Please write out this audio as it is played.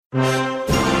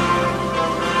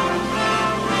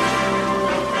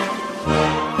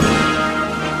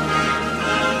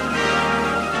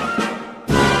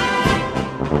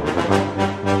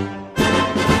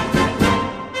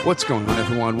What's going on,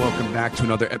 everyone? Welcome back to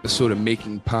another episode of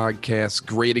Making Podcasts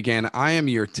Great Again. I am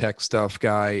your tech stuff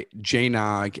guy, Jay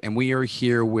Nog, and we are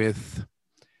here with,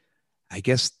 I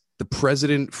guess, the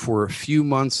president for a few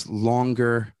months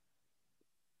longer,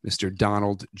 Mr.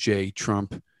 Donald J.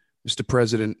 Trump. Mr.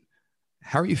 President,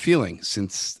 how are you feeling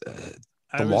since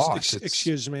the loss?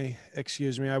 Excuse me.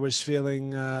 I was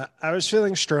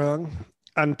feeling strong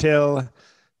until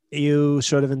you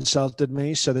sort of insulted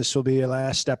me. So this will be your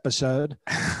last episode.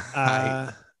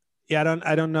 I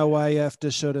don't know why you have to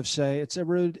sort of say it's a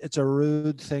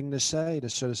rude thing to say,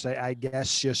 I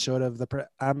guess you're sort of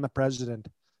I'm the president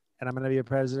and I'm going to be a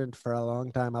president for a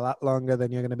long time, a lot longer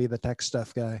than you're going to be the tech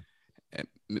stuff guy.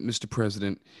 Mr.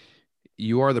 President,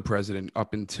 you are the president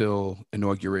up until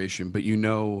inauguration, but you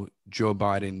know Joe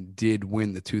Biden did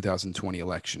win the 2020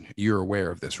 election. You're aware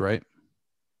of this, right?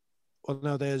 Well,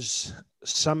 no, there's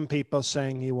some people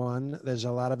saying he won. There's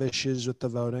a lot of issues with the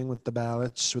voting, with the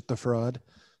ballots, with the fraud.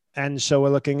 And so we're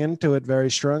looking into it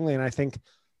very strongly. And I think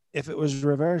if this was a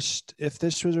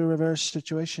reversed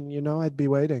situation, I'd be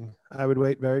waiting. I would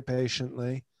wait very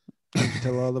patiently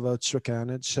until all the votes were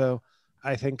counted. So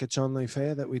I think it's only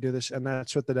fair that we do this. And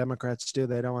that's what the Democrats do.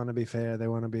 They don't want to be fair. They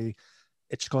want to be,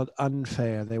 it's called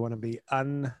unfair. They want to be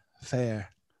unfair.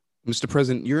 Mr.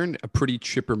 President, you're in a pretty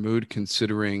chipper mood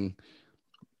considering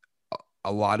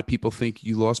a lot of people think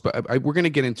you lost, but we're going to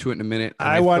get into it in a minute.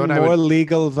 I won more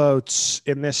legal votes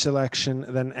in this election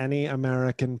than any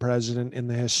American president in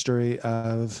the history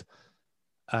of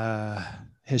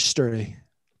history.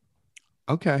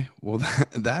 Okay, well,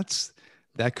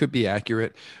 that could be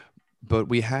accurate, but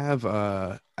we have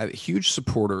a huge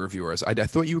supporter of yours. I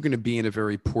thought you were going to be in a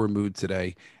very poor mood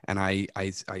today, and I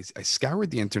scoured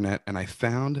the internet and I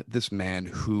found this man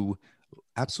who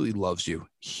absolutely loves you,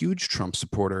 huge Trump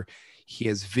supporter. He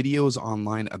has videos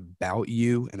online about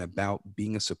you and about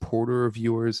being a supporter of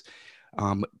yours.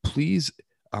 Please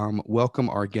welcome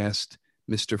our guest,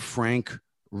 Mr. Frank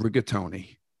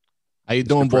Rigatoni. How you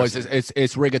doing, boys? It's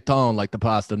rigatone, like the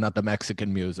pasta, not the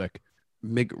Mexican music.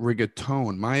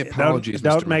 Rigatone. My apologies.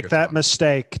 Don't make that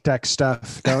mistake, tech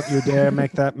stuff. Don't you dare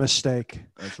make that mistake.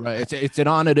 That's right. It's an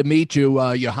honor to meet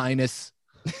you, Your Highness.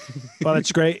 Well,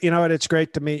 it's great. You know what? It's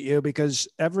great to meet you because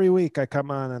every week I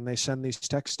come on and they send these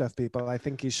tech stuff people. I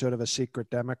think he's sort of a secret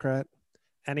Democrat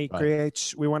and he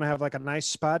creates, we want to have like a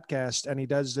nice podcast and he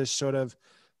does this sort of,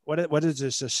 what is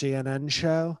this, a CNN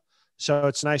show? So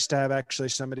it's nice to have actually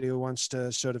somebody who wants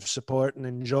to sort of support and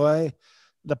enjoy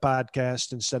the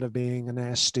podcast instead of being a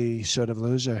nasty sort of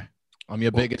loser. I'm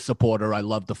your biggest supporter. I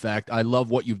love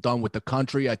what you've done with the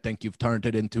country. I think you've turned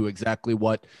it into exactly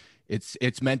what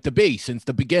it's meant to be since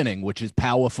the beginning, which is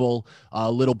powerful, a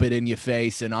little bit in your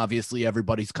face. And obviously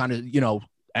everybody's kind of,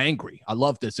 angry. I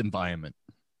love this environment.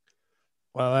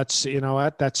 Well, that's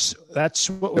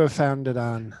what we're founded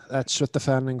on. That's what the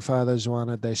founding fathers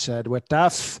wanted. They said, we're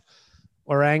tough,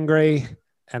 we're angry,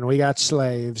 and we got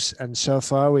slaves. And so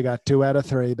far we got 2 out of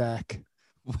 3 back.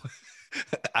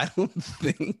 I don't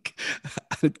think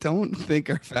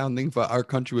our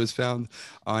country was found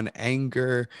on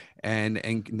anger and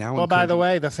now. Well, by the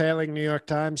way, the failing New York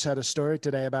Times had a story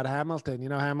today about Hamilton. You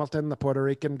know Hamilton, the Puerto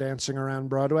Rican dancing around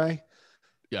Broadway?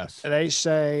 Yes. They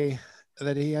say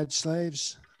that he had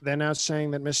slaves. They're now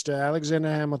saying that Mr. Alexander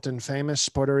Hamilton, famous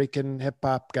Puerto Rican hip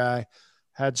hop guy,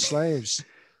 had slaves.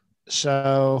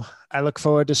 So I look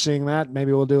forward to seeing that.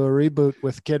 Maybe we'll do a reboot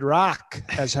with Kid Rock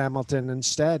as Hamilton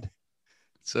instead.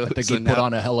 I think he put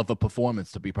on a hell of a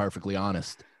performance, to be perfectly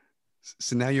honest.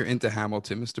 So now you're into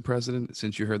Hamilton, Mr. President,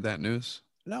 since you heard that news?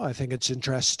 No, I think it's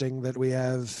interesting that we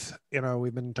have,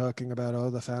 we've been talking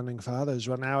about, the founding fathers.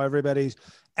 Well, now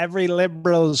every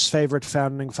liberal's favorite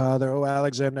founding father,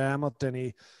 Alexander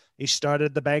Hamilton, he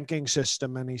started the banking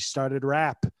system and he started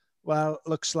rap. Well,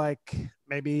 looks like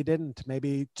maybe he didn't.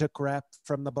 Maybe he took rap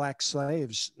from the black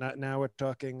slaves. Now we're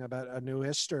talking about a new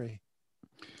history.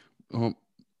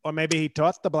 Or maybe he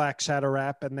taught the blacks how to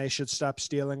rap and they should stop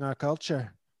stealing our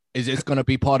culture. Is this going to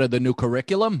be part of the new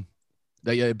curriculum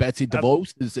that Betsy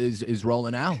DeVos is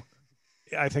rolling out?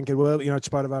 I think it will. It's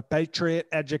part of our patriot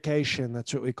education.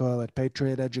 That's what we call it,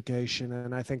 patriot education.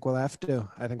 And I think we'll have to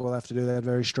do that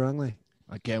very strongly.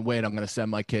 I can't wait. I'm going to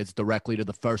send my kids directly to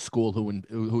the first school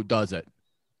who does it.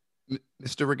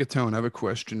 Mr. Rigatone, I have a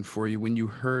question for you. When you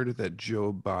heard that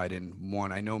Joe Biden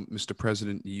won, I know, Mr.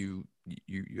 President, you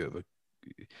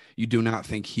do not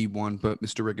think he won, but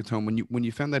Mr. Rigatone, when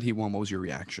you found that he won, what was your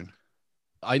reaction?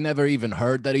 I never even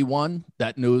heard that he won.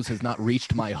 That news has not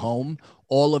reached my home.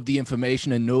 All of the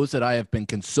information and news that I have been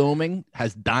consuming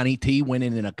has Donnie T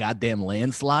winning in a goddamn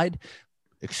landslide.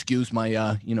 Excuse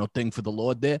my, thing for the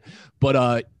Lord there.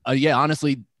 But, yeah,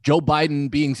 honestly, Joe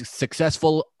Biden being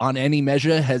successful on any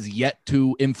measure has yet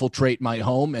to infiltrate my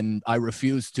home, and I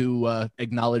refuse to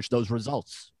acknowledge those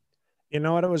results. You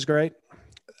know what? It was great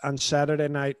on Saturday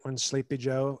night when Sleepy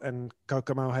Joe and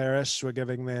Kokomo Harris were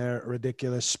giving their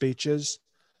ridiculous speeches.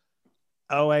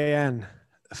 OAN,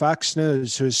 Fox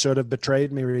News, who's sort of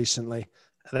betrayed me recently,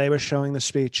 they were showing the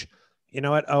speech. You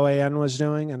know what OAN was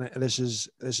doing? And this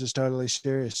is totally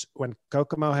serious. When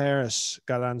Kokomo Harris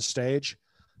got on stage,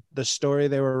 the story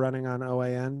they were running on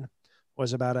OAN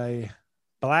was about a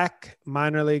black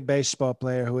minor league baseball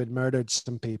player who had murdered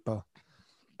some people.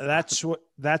 That's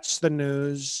the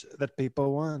news that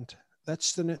people want.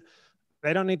 That's the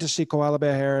they don't need to see Koala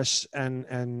Bear Harris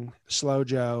and Slow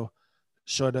Joe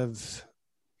sort of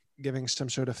giving some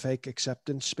sort of fake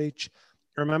acceptance speech.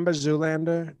 Remember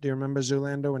Zoolander? Do you remember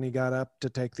Zoolander when he got up to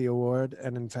take the award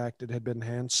and in fact it had been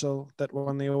Hansel that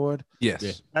won the award? Yes.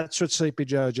 Yeah. That's what Sleepy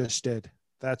Joe just did.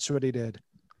 That's what he did.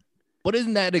 But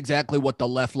isn't that exactly what the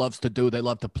left loves to do? They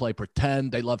love to play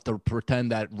pretend. They love to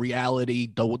pretend that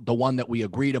reality, the one that we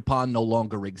agreed upon, no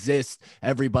longer exists.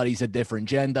 Everybody's a different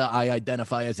gender. I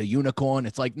identify as a unicorn.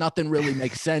 It's like nothing really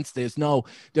makes sense. There's no,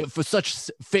 for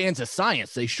such fans of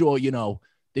science, they sure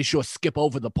skip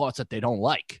over the parts that they don't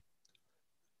like.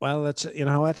 Well, that's, you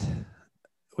know what?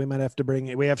 We might have to bring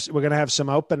it. We're going to have some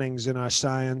openings in our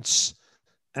science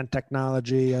and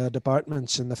technology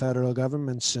departments in the federal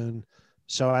government soon.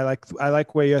 So I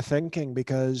like where you're thinking,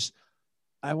 because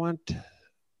I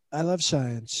love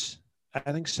science.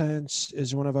 I think science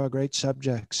is one of our great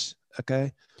subjects.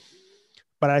 Okay.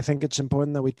 But I think it's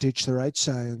important that we teach the right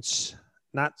science.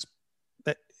 Not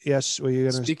that, yes, were you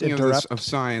going to interrupt? Of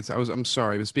science, I'm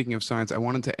sorry, but speaking of science, I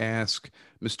wanted to ask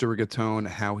Mr. Rigatone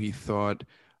how he thought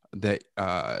that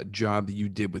job that you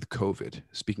did with COVID.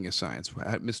 Speaking of science,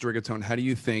 Mr. Rigatone, how do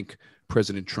you think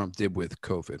President Trump did with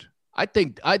COVID? I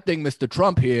think Mr.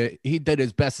 Trump here, he did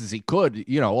as best as he could.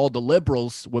 You know, all the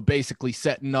liberals were basically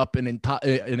setting up an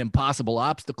impossible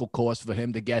obstacle course for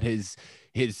him to get his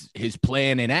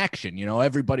plan in action. You know,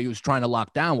 everybody was trying to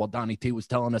lock down while Donnie T was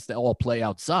telling us to all play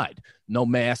outside. No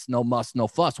mask, no muss, no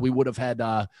fuss. We would have had,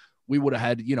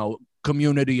 you know,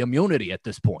 community immunity at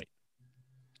this point.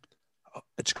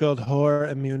 It's called whore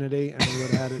immunity, and we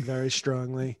would have had it very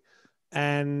strongly.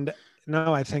 And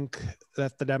no, I think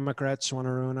that the Democrats want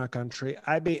to ruin our country.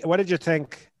 What did you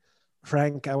think,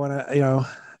 Frank? I want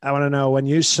to know, when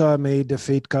you saw me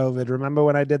defeat COVID, remember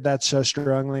when I did that so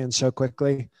strongly and so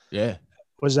quickly? Yeah.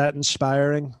 Was that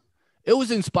inspiring? It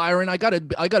was inspiring. I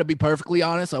gotta be perfectly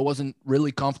honest. I wasn't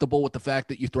really comfortable with the fact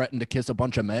that you threatened to kiss a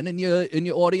bunch of men in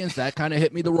your audience. That kind of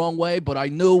hit me the wrong way. But I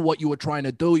knew what you were trying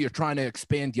to do. You're trying to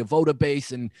expand your voter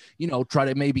base and, you know, try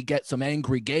to maybe get some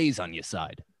angry gays on your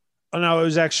side. Oh, no, it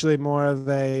was actually more of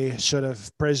a sort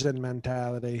of prison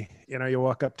mentality. You know, you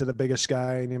walk up to the biggest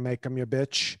guy and you make him your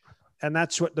bitch. And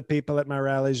that's what the people at my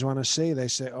rallies want to see. They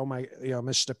say, oh my, you know,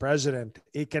 Mr. President,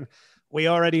 we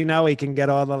already know he can get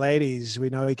all the ladies. We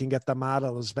know he can get the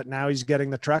models, but now he's getting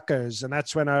the truckers. And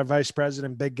that's when our vice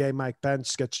president, big gay Mike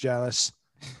Pence, gets jealous.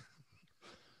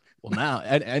 Well, now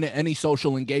any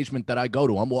social engagement that I go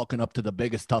to, I'm walking up to the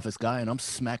biggest, toughest guy and I'm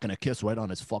smacking a kiss right on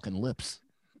his fucking lips.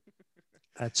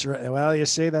 That's right. Well, you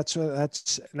see,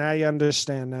 now you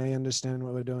understand. Now you understand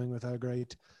what we're doing with our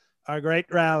great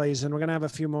rallies. And we're going to have a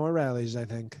few more rallies, I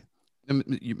think.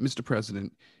 Mr.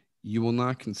 President, you will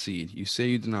not concede. You say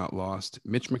you did not lost.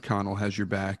 Mitch McConnell has your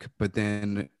back, but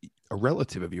then a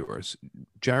relative of yours,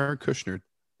 Jared Kushner.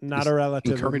 Not a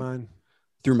relative of mine.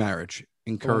 Through marriage,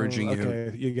 encouraging you.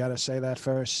 Okay, you got to say that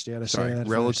first. You got to say that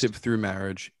relative first. Through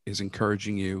marriage is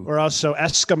encouraging you. We're also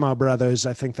Eskimo brothers.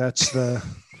 I think that's the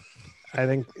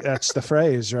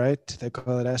phrase, right? They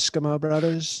call it Eskimo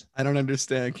brothers. I don't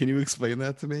understand. Can you explain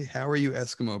that to me? How are you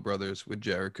Eskimo brothers with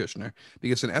Jared Kushner?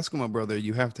 Because an Eskimo brother,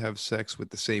 you have to have sex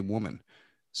with the same woman.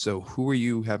 So who are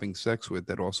you having sex with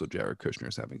that also Jared Kushner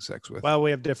is having sex with? Well,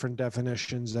 we have different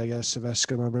definitions, I guess, of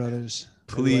Eskimo brothers.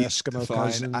 Please Eskimo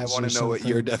define. I want to know what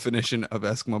your definition of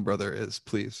Eskimo brother is,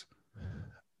 please.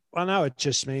 Well, no, it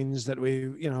just means that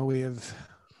we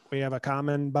have a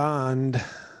common bond.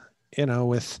 You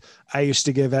know, I used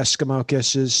to give Eskimo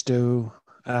kisses to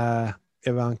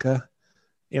Ivanka,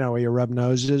 you know, where you rub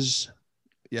noses.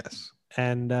 Yes.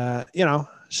 And, you know,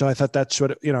 so I thought that's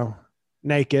what, you know,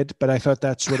 naked, but I thought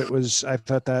that's what it was. I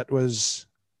thought that was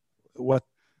what,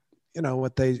 you know,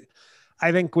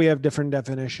 I think we have different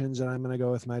definitions, and I'm going to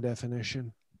go with my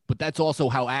definition. But that's also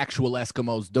how actual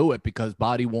Eskimos do it, because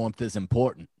body warmth is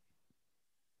important.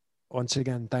 Once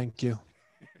again, thank you.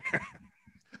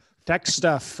 Tech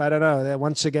stuff. I don't know.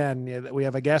 Once again, we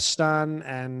have a guest on,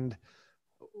 and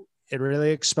it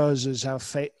really exposes how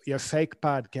your fake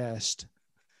podcast.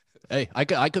 Hey,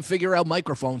 I could figure out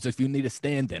microphones if you need a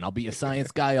stand-in. I'll be a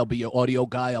science guy. I'll be your audio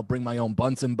guy. I'll bring my own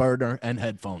Bunsen burner and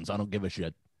headphones. I don't give a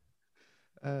shit.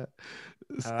 I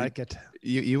like it.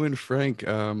 You and Frank,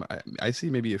 I see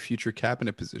maybe a future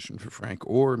cabinet position for Frank,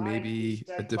 or maybe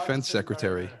a defense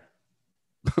secretary.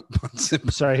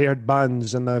 Sorry, I heard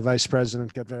buns, and the vice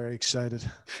president got very excited.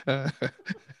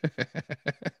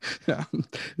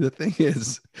 The thing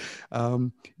is,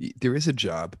 there is a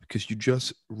job, because you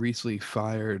just recently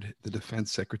fired the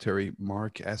defense secretary,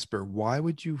 Mark Esper. Why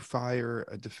would you fire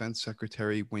a defense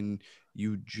secretary when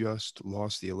you just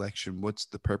lost the election? What's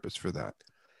the purpose for that?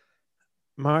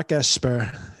 Mark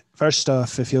Esper, first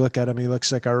off, if you look at him, he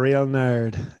looks like a real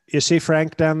nerd. You see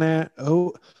Frank down there?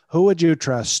 Who would you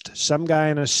trust? Some guy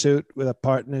in a suit with a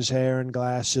part in his hair and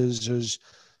glasses who's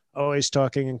always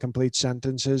talking in complete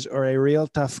sentences, or a real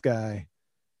tough guy?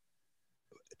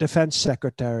 Defense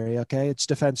secretary, okay? It's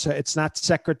defense. It's not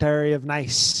secretary of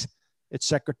nice. It's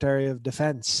secretary of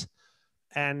defense.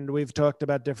 And we've talked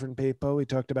about different people. We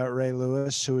talked about Ray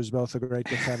Lewis, who was both a great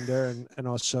defender and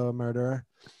also a murderer.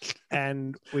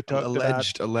 And we talked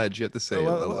alleged. about Alleged. You have to say.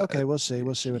 well, okay, we'll see.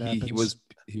 We'll see what happens.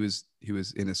 He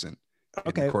was innocent.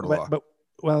 Okay,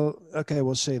 okay,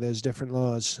 we'll see. There's different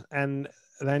laws, and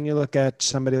then you look at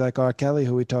somebody like R. Kelly,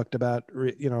 who we talked about,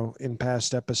 in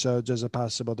past episodes as a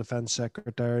possible defense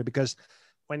secretary. Because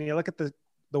when you look at the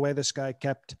way this guy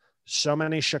kept so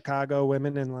many Chicago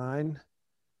women in line,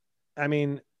 I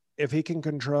mean, if he can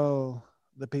control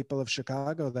the people of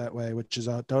Chicago that way, which is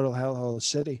a total hellhole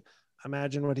city,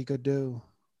 imagine what he could do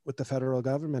with the federal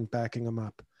government backing him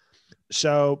up.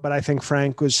 So, but I think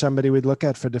Frank was somebody we'd look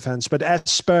at for defense. But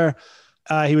Esper,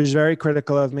 he was very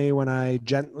critical of me when I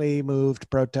gently moved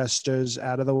protesters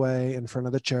out of the way in front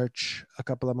of the church a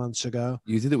couple of months ago.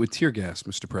 You did it with tear gas,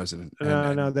 Mr. President.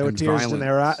 No, there were tears in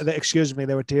their eyes. Excuse me,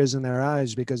 there were tears in their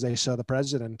eyes because they saw the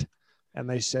president. And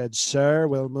they said, "Sir,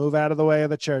 we'll move out of the way of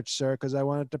the church, sir," because I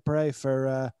wanted to pray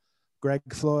for Greg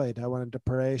Floyd. I wanted to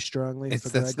pray strongly for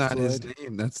Greg Floyd. That's not his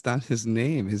name. That's not his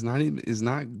name. His name is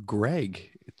not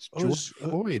Greg. It's George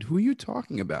Floyd. Who are you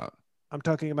talking about? I'm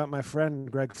talking about my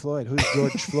friend Greg Floyd. Who's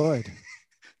George Floyd?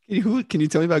 Can you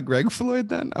tell me about Greg Floyd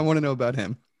then? I want to know about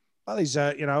him. Well, he's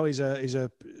a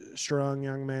strong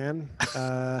young man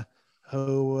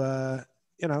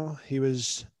who he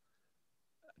was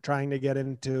trying to get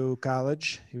into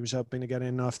college. He was hoping to get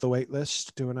in off the wait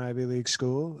list to an Ivy League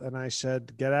school. And I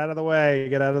said, get out of the way.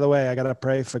 Get out of the way. I got to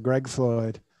pray for Greg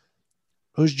Floyd.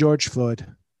 Who's George Floyd?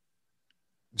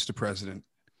 Mr. President,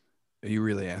 are you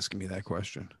really asking me that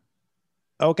question?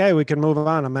 Okay, we can move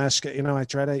on. I'm asking, I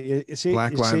try to, you see.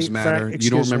 Black Lives Matter. Frank, you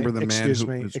don't remember the man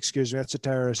Excuse me. That's a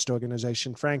terrorist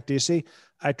organization. Frank, do you see?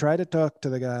 I try to talk to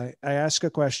the guy. I ask a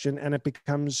question and it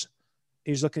becomes,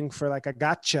 he's looking for like a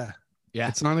gotcha. Yeah.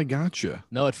 It's not a gotcha.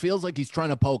 No, it feels like he's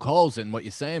trying to poke holes in what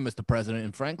you're saying, Mr. President.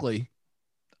 And frankly,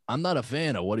 I'm not a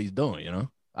fan of what he's doing,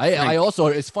 I also,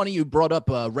 it's funny you brought up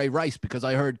Ray Rice, because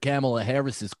I heard Kamala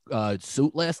Harris's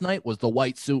suit last night was the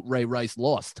white suit Ray Rice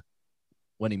lost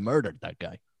when he murdered that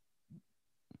guy.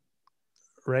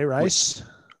 Ray Rice?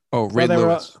 Oh, Ray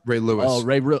Lewis. Ray Lewis. Oh,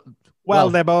 well,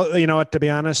 they both, to be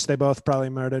honest, they both probably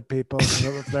murdered people. They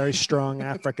were very strong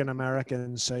African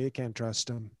Americans, so you can't trust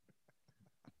them.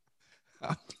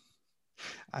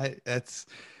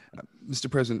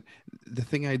 Mr. President, the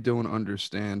thing I don't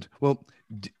understand. Well,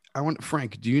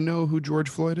 Frank, do you know who George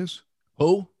Floyd is?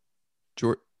 Who?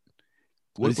 George.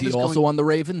 Was he also on the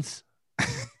Ravens?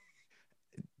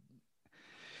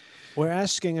 We're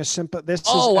asking a simple. This is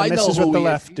what the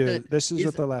left do. This is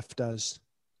what the left does.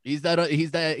 He's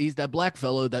that black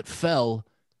fellow that fell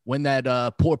when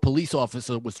that poor police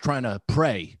officer was trying to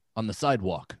pray on the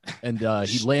sidewalk, and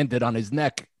he landed on his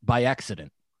neck by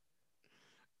accident.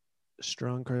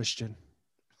 Strong Christian.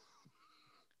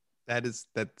 That's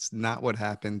not what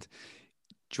happened.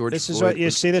 This is what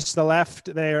you see. This is the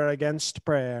left. They are against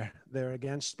prayer. They're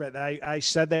against prayer. I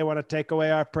said they want to take away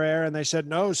our prayer, and they said,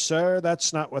 "No, sir,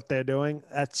 that's not what they're doing.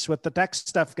 That's what the tech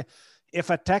stuff." If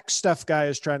a tech stuff guy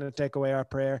is trying to take away our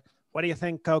prayer, what do you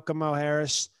think Kokomo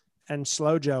Harris and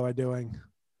Slow Joe are doing?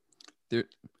 They're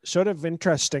sort of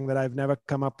interesting that I've never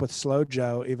come up with Slow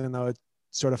Joe, even though it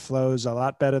sort of flows a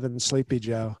lot better than Sleepy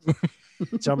Joe.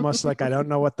 It's almost like I don't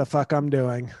know what the fuck I'm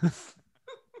doing.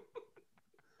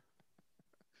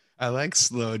 I like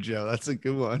Slow Joe. That's a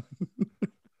good one.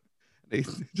 It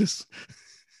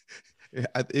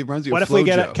reminds me. What of if we Flo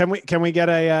get Joe. can we get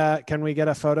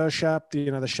a Photoshop?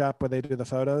 The shop where they do the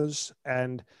photos,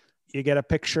 and you get a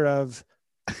picture of.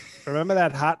 Remember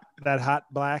that hot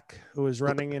black who was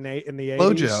running in the 80s?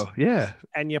 Flo Joe, yeah.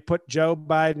 And you put Joe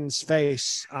Biden's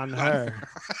face on her.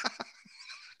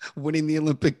 winning the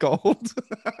Olympic gold.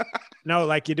 No,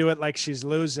 like you do it like she's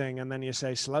losing, and then you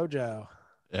say slow Joe.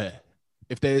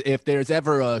 If there's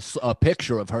ever a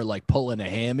picture of her like pulling a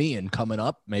hammy and coming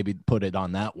up, maybe put it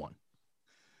on that one.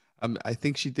 I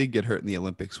think she did get hurt in the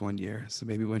Olympics one year. So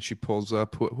maybe when she pulls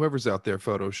up, whoever's out there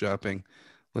photoshopping,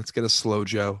 let's get a slow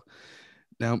Joe.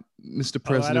 Now, Mr. Although I don't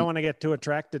President, want to get too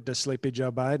attracted to Sleepy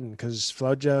Joe Biden because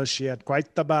Flo Joe, she had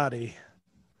quite the body.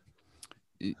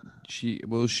 she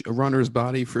a runner's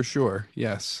body for sure.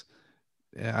 Yes.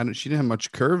 Yeah, she didn't have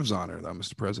much curves on her though,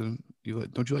 Mr. President.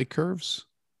 Don't you like curves?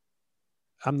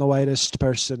 I'm the whitest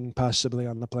person possibly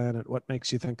on the planet. What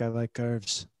makes you think I like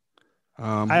curves?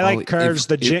 I like curves.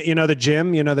 The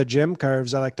gym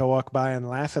curves. I like to walk by and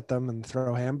laugh at them and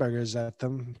throw hamburgers at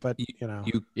them. But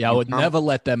I would never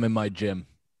let them in my gym.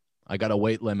 I got a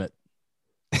weight limit.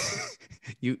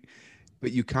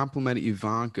 But you complimented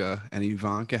Ivanka, and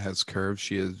Ivanka has curves.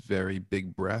 She has very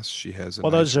big breasts. She has a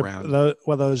those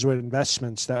were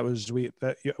investments.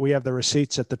 We have the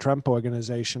receipts at the Trump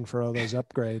organization for all those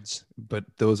upgrades. But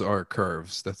those are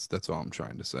curves. That's all I'm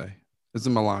trying to say.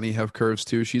 Doesn't Melania have curves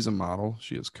too? She's a model.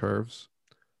 She has curves.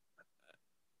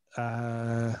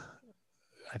 I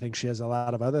think she has a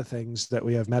lot of other things that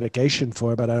we have medication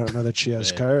for, but I don't know that she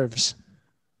has curves.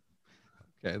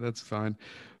 Okay, that's fine.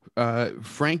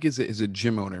 Frank is a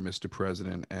gym owner, Mr.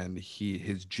 President, and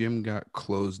his gym got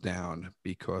closed down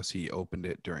because he opened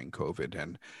it during COVID.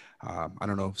 And I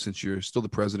don't know, since you're still the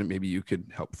president, maybe you could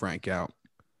help Frank out.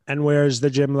 And where is the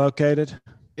gym located?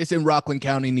 It's in Rockland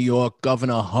County, New York.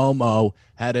 Governor Homo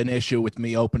had an issue with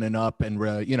me opening up and,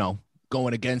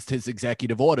 going against his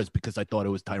executive orders because I thought it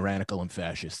was tyrannical and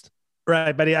fascist.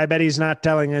 Right, but I bet he's not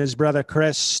telling his brother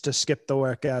Chris to skip the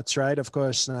workouts, right? Of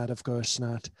course not. Of course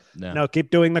not. No,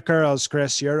 keep doing the curls,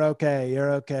 Chris. You're okay.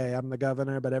 You're okay. I'm the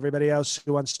governor, but everybody else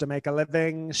who wants to make a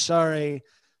living, sorry,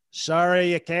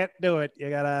 you can't do it. You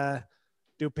gotta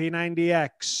do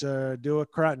P90X or do a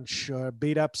crunch or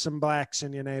beat up some blacks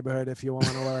in your neighborhood if you want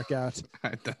to work out.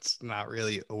 That's not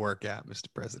really a workout, Mr.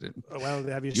 President. Well,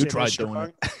 have you seen tried doing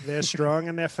it? They're strong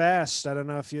and they're fast. I don't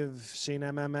know if you've seen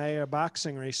MMA or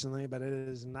boxing recently, but it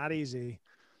is not easy.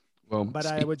 Well, but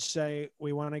I would say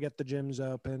we want to get the gyms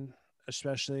open,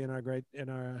 especially in our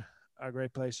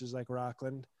great places like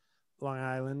Rockland, Long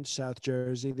Island, South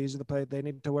Jersey. These are the places they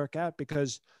need to work out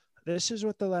because this is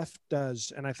what the left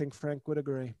does, and I think Frank would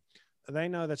agree. They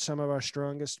know that some of our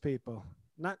strongest people,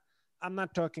 I'm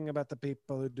not talking about the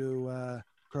people who do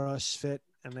CrossFit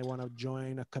and they want to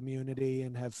join a community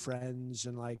and have friends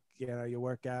and you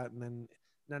work out and then,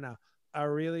 no.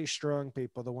 Our really strong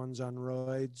people, the ones on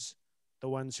roids, the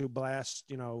ones who blast,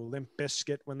 Limp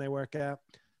Bizkit when they work out,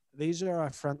 these are our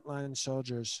frontline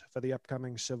soldiers for the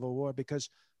upcoming Civil War because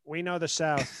we know the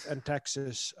South and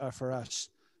Texas are for us.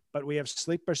 But we have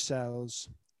sleeper cells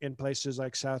in places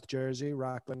like South Jersey,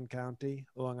 Rockland County,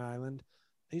 Long Island.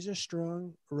 These are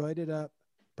strong, roided up,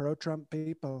 pro-Trump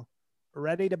people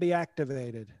ready to be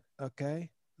activated, okay?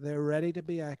 They're ready to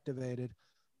be activated,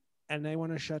 and they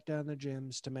want to shut down the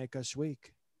gyms to make us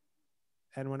weak,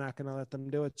 and we're not going to let them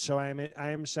do it. So I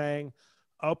am saying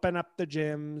open up the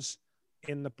gyms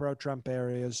in the pro-Trump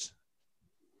areas.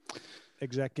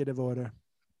 Executive order.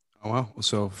 Oh, wow.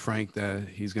 So, Frank,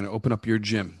 he's going to open up your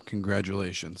gym.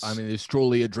 Congratulations. I mean, it's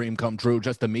truly a dream come true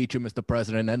just to meet you, Mr.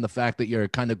 President, and the fact that you're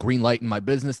kind of green lighting my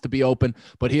business to be open.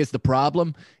 But here's the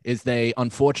problem is they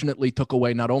unfortunately took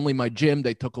away not only my gym,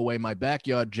 they took away my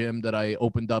backyard gym that I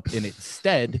opened up in its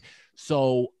stead.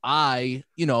 So I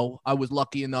was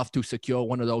lucky enough to secure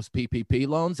one of those PPP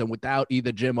loans. And without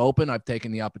either gym open, I've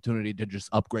taken the opportunity to just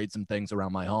upgrade some things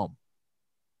around my home.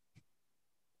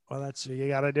 Well, you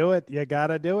got to do it. You got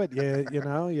to do it. You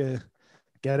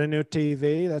get a new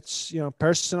TV. That's,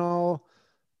 personal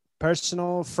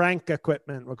Frank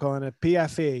equipment. We're calling it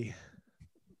PFE.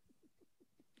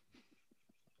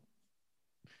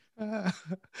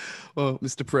 Well,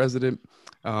 Mr. President,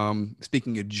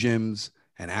 speaking of gyms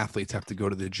and athletes have to go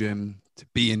to the gym to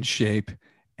be in shape.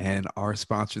 And our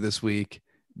sponsor this week,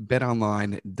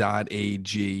 betonline.ag.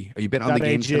 Are you bet on the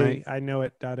games tonight? I know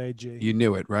it. .ag. You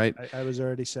knew it, right? I was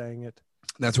already saying it.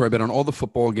 That's where I bet on all the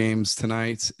football games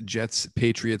tonight. Jets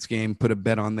Patriots game. Put a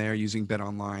bet on there using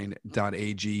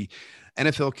betonline.ag.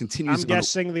 NFL continues. I'm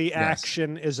guessing the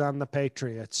action is on the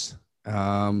Patriots.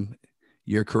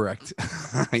 You're correct.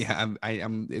 Yeah,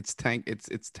 I'm. It's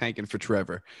tanking for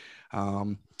Trevor.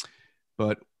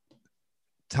 But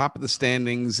top of the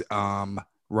standings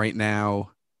right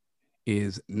now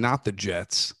is not the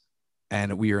Jets,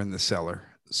 and we are in the cellar.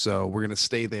 So we're going to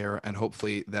stay there, and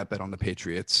hopefully that bet on the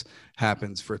Patriots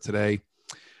happens for today.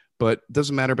 But it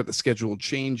doesn't matter about the schedule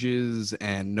changes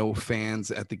and no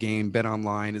fans at the game.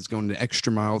 BetOnline is going the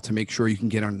extra mile to make sure you can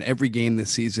get on every game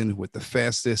this season with the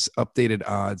fastest updated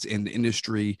odds in the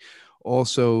industry.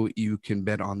 Also, you can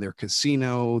bet on their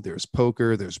casino. There's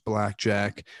poker, there's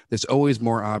blackjack. There's always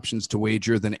more options to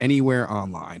wager than anywhere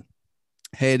online.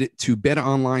 Head to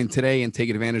BetOnline today and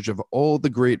take advantage of all the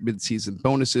great midseason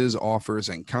bonuses, offers,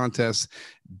 and contests.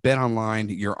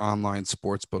 BetOnline, your online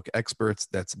sportsbook experts.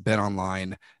 That's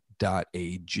betonline.ag.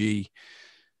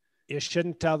 You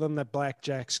shouldn't tell them that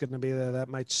blackjack's going to be there. That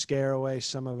might scare away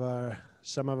some of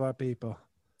our people.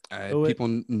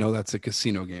 People know that's a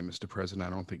casino game, Mr. President. I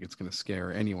don't think it's going to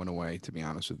scare anyone away, to be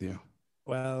honest with you.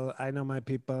 Well, I know my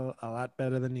people a lot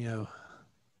better than you.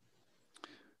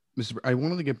 I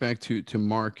wanted to get back to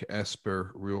Mark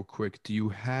Esper real quick. Do you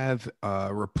have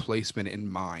a replacement in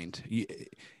mind?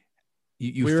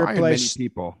 You fired many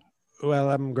people.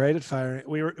 Well, I'm great at firing.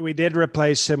 We did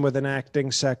replace him with an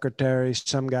acting secretary,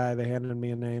 some guy. They handed me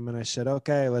a name, and I said,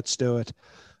 "Okay, let's do it."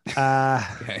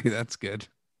 Okay, that's good.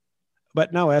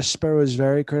 But no, Esper was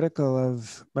very critical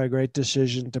of my great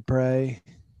decision to pray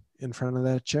in front of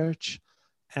that church,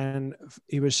 and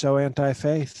he was so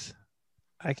anti-faith.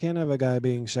 I can't have a guy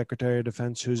being Secretary of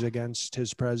Defense who's against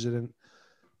his president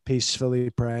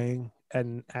peacefully praying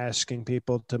and asking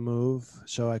people to move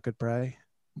so I could pray.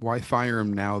 Why fire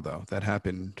him now, though? That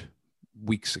happened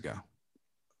weeks ago.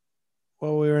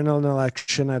 Well, we were in an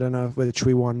election. I don't know which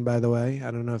we won, by the way.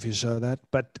 I don't know if you saw that,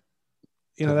 but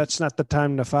that's not the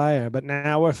time to fire. But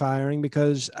now we're firing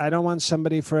because I don't want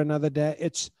somebody for another day.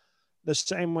 It's the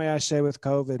same way I say with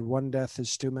COVID, one death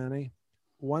is too many.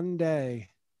 One day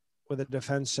with a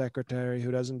defense secretary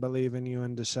who doesn't believe in you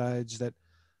and decides that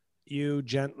you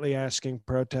gently asking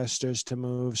protesters to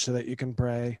move so that you can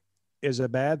pray is a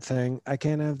bad thing. I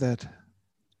can't have that.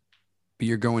 But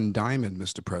you're going diamond,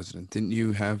 Mr. President. Didn't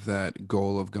you have that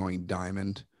goal of going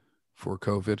diamond for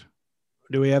COVID?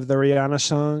 Do we have the Rihanna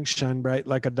song, Shine Bright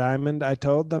Like a Diamond? I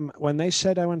told them when they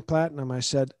said I went platinum, I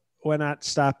said, we're not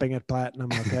stopping at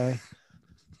platinum, okay?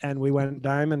 And we went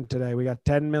diamond today. We got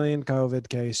 10 million COVID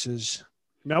cases.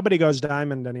 Nobody goes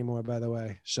diamond anymore, by the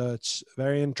way. So it's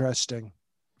very interesting.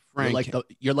 Frank,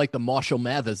 you're like the Marshall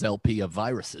Mathers LP of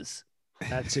viruses.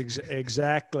 That's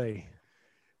exactly.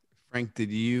 Frank, do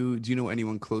you know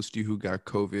anyone close to you who got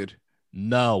COVID?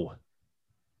 No,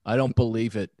 I don't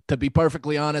believe it. To be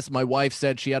perfectly honest, my wife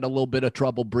said she had a little bit of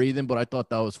trouble breathing, but I thought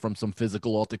that was from some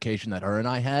physical altercation that her and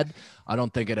I had. I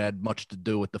don't think it had much to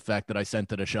do with the fact that I sent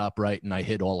to the shop right and I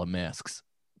hid all the masks.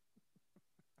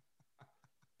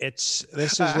 This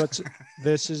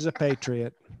is a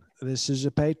patriot. This is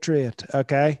a patriot.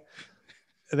 Okay.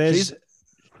 She's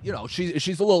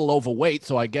a little overweight,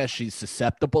 so I guess she's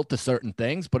susceptible to certain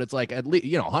things, but it's like, at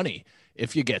least, honey,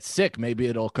 if you get sick, maybe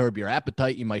it'll curb your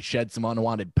appetite. You might shed some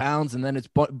unwanted pounds, and then it's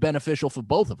beneficial for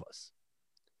both of us.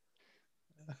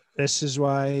 This is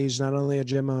why he's not only a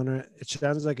gym owner. It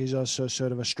sounds like he's also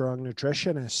sort of a strong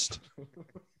nutritionist.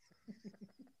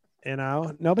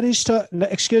 Nobody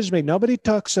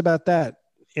talks about that.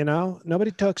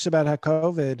 Nobody talks about how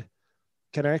COVID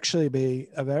can actually be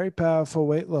a very powerful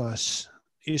weight loss.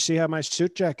 You see how my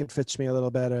suit jacket fits me a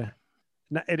little better.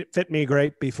 It fit me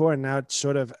great before, and now it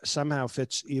sort of somehow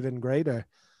fits even greater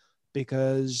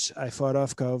because I fought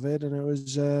off COVID, and it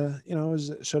was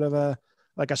sort of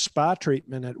like a spa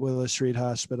treatment at Willis Reed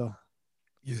Hospital.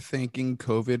 You're thanking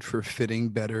COVID for fitting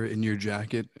better in your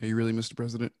jacket. Are you really, Mr.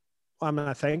 President? Well, I'm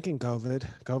not thanking COVID.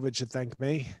 COVID should thank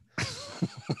me.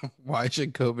 Why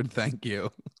should COVID thank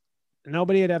you?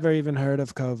 Nobody had ever even heard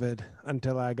of COVID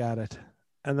until I got it.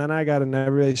 And then I got it and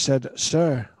everybody said,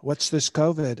 "Sir, what's this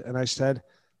COVID?" And I said,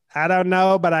 "I don't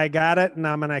know, but I got it and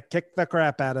I'm going to kick the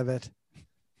crap out of it."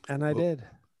 And I did.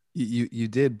 You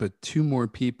did, but two more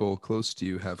people close to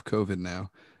you have COVID now.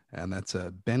 And that's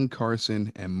Ben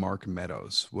Carson and Mark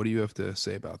Meadows. What do you have to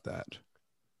say about that?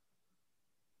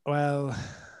 Well,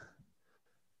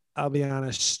 I'll be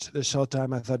honest. This whole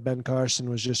time I thought Ben Carson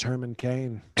was just Herman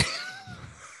Cain.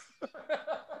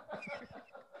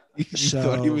 You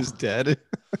thought he was dead?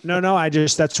 No.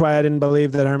 That's why I didn't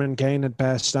believe that Herman Cain had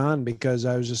passed on, because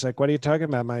I was just like, what are you talking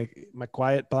about? My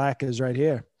quiet black is right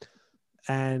here.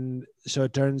 And so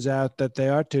it turns out that they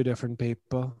are two different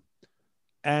people.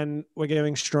 And we're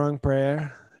giving strong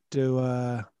prayer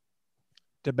to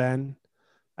Ben.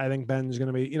 I think Ben's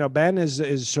going to be, Ben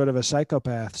is sort of a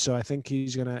psychopath. So I think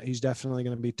he's definitely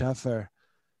going to be tougher.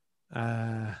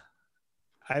 I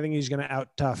think he's going to out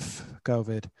tough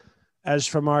COVID. As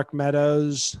for Mark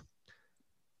Meadows,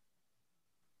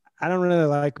 I don't really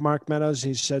like Mark Meadows.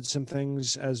 He's said some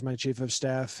things as my chief of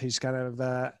staff. He's kind of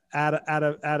out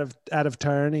of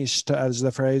turn. As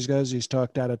the phrase goes, he's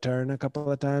talked out of turn a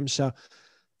couple of times. So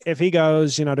if he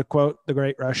goes, to quote the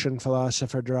great Russian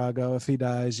philosopher Drago, if he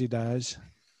dies, he dies.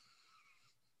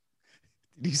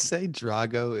 Did you say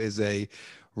Drago is a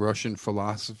Russian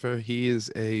philosopher? He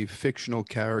is a fictional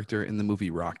character in the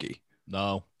movie Rocky.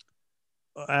 No.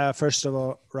 First of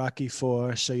all, Rocky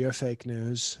 4. So you're fake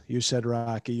news. You said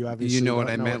Rocky. You obviously You know what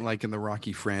don't I know meant, like in the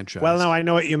Rocky franchise. Well, no, I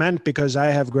know what you meant because I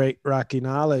have great Rocky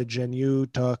knowledge, and you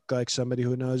talk like somebody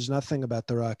who knows nothing about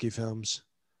the Rocky films.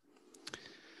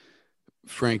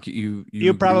 Frank, you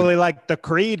probably like the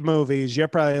Creed movies. You're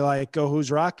probably like, oh, who's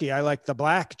Rocky? I like the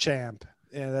black champ.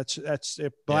 Yeah, that's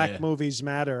black movies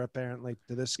matter apparently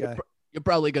to this guy. You're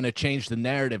probably going to change the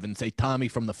narrative and say Tommy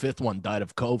from the fifth one died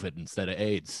of COVID instead of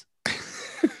AIDS.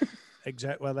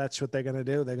 Exactly. Well, that's what they're going to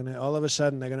do. They're going to all of a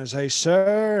sudden they're going to say,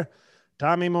 "Sir,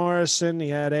 Tommy Morrison, he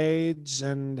had AIDS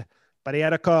but he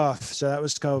had a cough, so that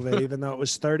was COVID, even though it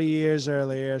was 30 years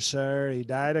earlier, sir. He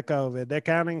died of COVID."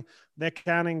 They're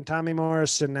counting Tommy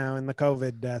Morrison now in the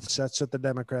COVID deaths. That's what the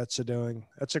Democrats are doing.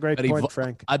 That's a great point,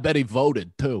 Frank. I bet he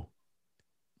voted too.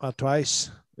 Well, twice.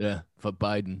 Yeah, for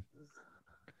Biden.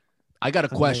 I got a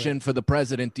question for the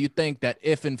president. Do you think that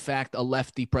if, in fact, a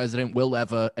lefty president will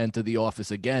ever enter the office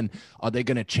again, are they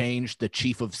going to change the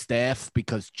chief of staff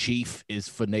because chief is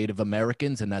for Native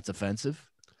Americans and that's offensive?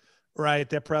 Right.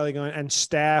 They're probably going, and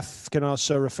staff can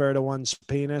also refer to one's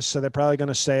penis. So they're probably going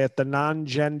to say it, the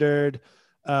non-gendered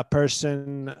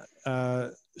person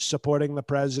supporting the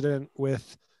president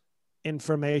with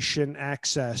information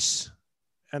access.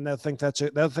 And they'll think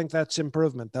that's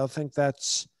improvement. They'll think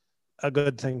that's a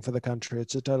good thing for the country.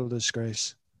 It's a total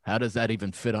disgrace. How does that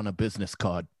even fit on a business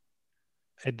card?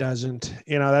 It doesn't.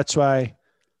 That's why,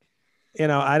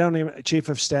 I don't even chief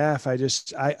of staff. I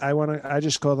just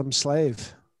call them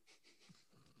slave.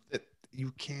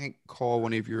 You can't call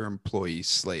one of your employees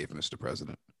slave, Mr.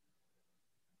 President.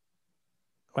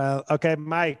 Well, okay,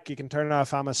 Mike, you can turn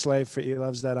off "I'm a slave for you." He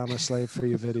loves that "I'm a slave for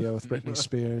you" video with Britney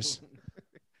Spears.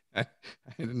 I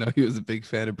didn't know he was a big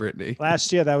fan of Britney.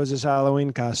 Last year, that was his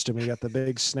Halloween costume. He got the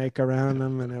big snake around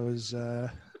him, and it was.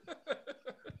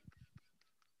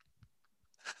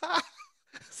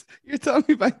 You're telling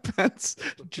me Mike Pence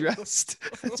dressed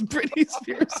as Britney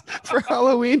Spears for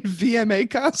Halloween VMA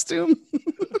costume?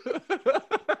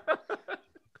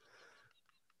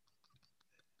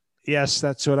 Yes,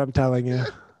 that's what I'm telling you.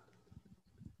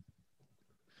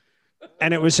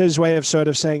 And it was his way of sort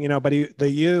of saying, but the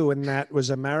 "you" in that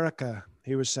was America.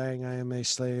 He was saying, "I am a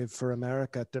slave for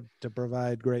America," to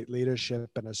provide great leadership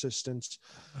and assistance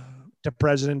to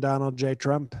President Donald J.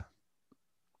 Trump.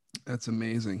 That's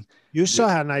amazing. You saw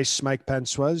how nice Mike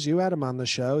Pence was. You had him on the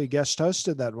show. He guest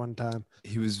hosted that one time.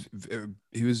 He was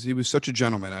such a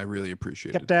gentleman. I really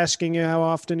appreciate it. Kept asking you how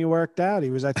often you worked out.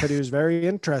 I thought he was very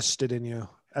interested in you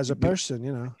as a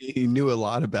person, He knew a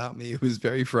lot about me. It was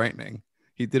very frightening.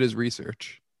 He did his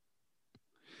research.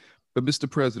 But Mr.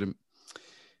 President,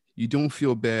 you don't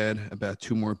feel bad about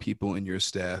 2 more people in your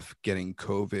staff getting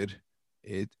COVID.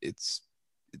 It's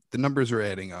the numbers are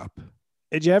adding up.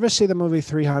 Did you ever see the movie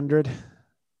 300?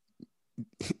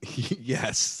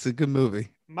 Yes, it's a good movie.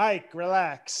 Mike,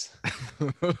 relax.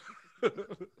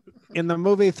 In the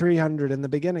movie 300, in the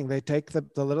beginning, they take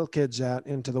the little kids out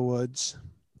into the woods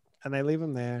and they leave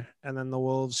them there. And then the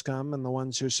wolves come, and the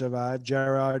ones who survived,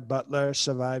 Gerard Butler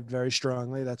survived very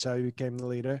strongly. That's how he became the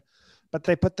leader. But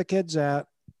they put the kids out,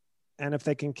 and if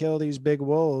they can kill these big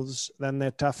wolves, then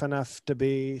they're tough enough to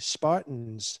be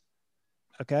Spartans.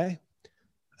 Okay?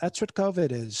 That's what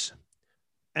COVID is.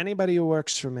 Anybody who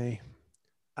works for me,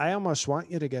 I almost want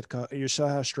you to get COVID. You saw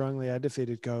how strongly I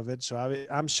defeated COVID. So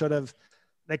I'm sort of,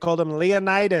 they called him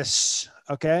Leonidas.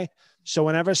 Okay? So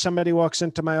whenever somebody walks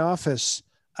into my office,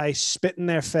 I spit in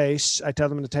their face. I tell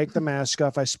them to take the mask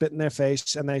off. I spit in their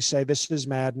face, and they say, "This is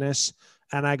madness."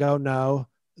 And I go, "No,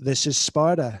 this is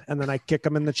Sparta." And then I kick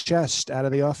them in the chest out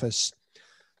of the office.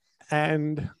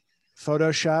 And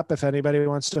Photoshop, if anybody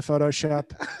wants to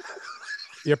Photoshop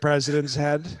your president's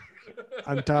head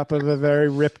on top of a very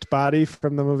ripped body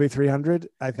from the movie 300,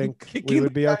 I think we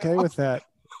would be okay with that.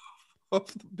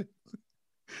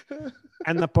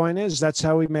 And the point is, that's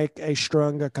how we make a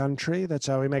stronger country. That's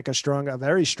how we make a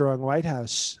very strong White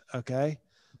House. Okay.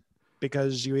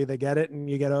 Because you either get it and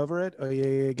you get over it, or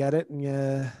you get it and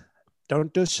you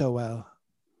don't do so well.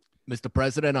 Mr.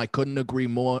 President, I couldn't agree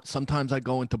more. Sometimes I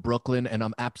go into Brooklyn and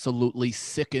I'm absolutely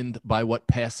sickened by what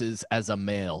passes as a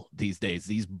male these days.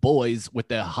 These boys with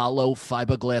their hollow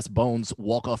fiberglass bones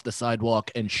walk off the sidewalk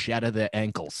and shatter their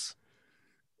ankles.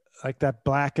 like that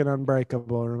Black and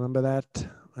Unbreakable. Remember that?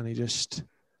 And he just,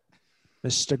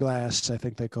 Mr. Glass, I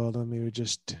think they called him. He was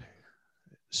just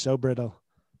so brittle.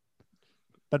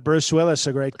 But Bruce Willis,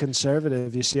 a great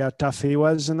conservative. You see how tough he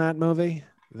was in that movie?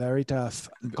 Very tough.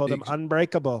 Called him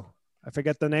Unbreakable. I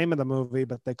forget the name of the movie,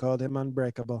 but they called him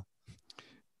Unbreakable.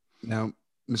 Now,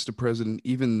 Mr. President,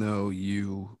 even though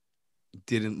you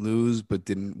didn't lose but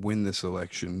didn't win this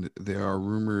election, there are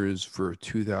rumors for a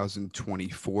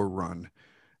 2024 run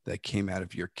that came out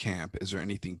of your camp. Is there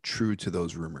anything true to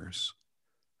those rumors?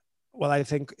 Well, I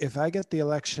think if I get the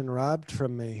election robbed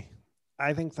from me,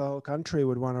 I think the whole country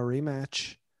would want a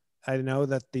rematch. I know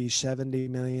that the 70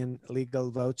 million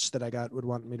legal votes that I got would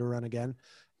want me to run again.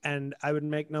 And I would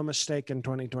make no mistake in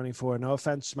 2024. No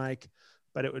offense, Mike,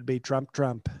 but it would be Trump,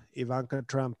 Ivanka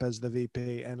Trump as the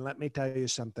VP. And let me tell you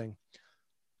something.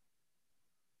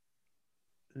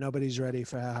 Nobody's ready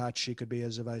for how hot she could be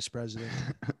as a vice president.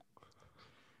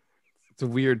 It's a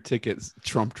weird ticket,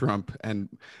 Trump, and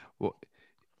well,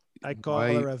 I call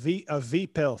her a V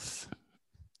pilf.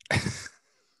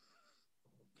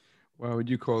 Why would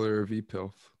you call her a V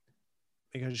pilf?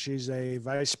 Because she's a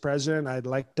vice president I'd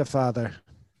like to father.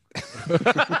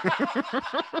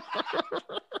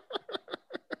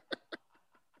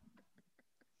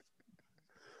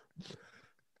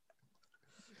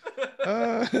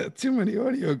 Too many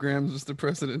audiograms, Mr.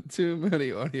 President. Too many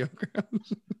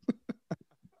audiograms.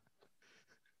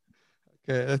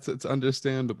 Okay, it's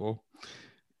understandable.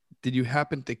 Did you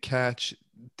happen to catch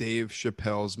Dave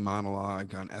Chappelle's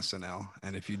monologue on SNL?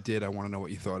 And if you did, I want to know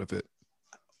what you thought of it.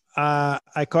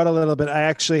 I caught a little bit. I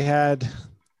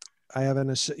have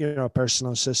a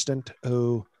personal assistant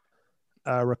who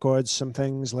records some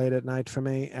things late at night for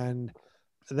me, and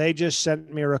they just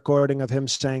sent me a recording of him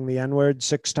saying the N-word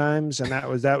 6 times, and that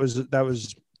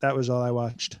was all I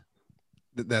watched.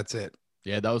 That's it.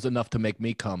 Yeah, that was enough to make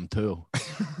me come too.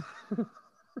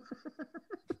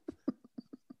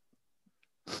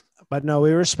 But no,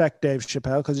 we respect Dave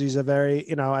Chappelle because he's a very,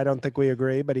 I don't think we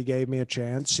agree, but he gave me a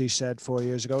chance. He said 4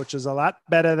 years ago, which is a lot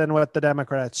better than what the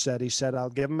Democrats said. He said, I'll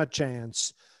give him a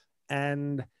chance.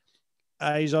 And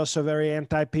he's also very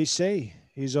anti-PC.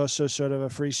 He's also sort of a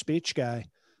free speech guy.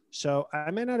 So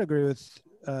I may not agree with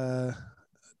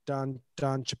Don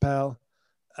Chappelle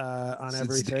on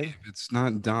everything. Dave. It's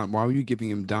not Don. Why were you giving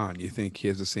him Don? You think he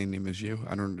has the same name as you?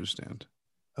 I don't understand.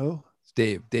 Oh, it's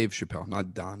Dave Chappelle,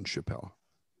 not Don Chappelle.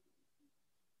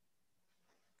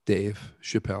 Dave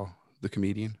Chappelle, the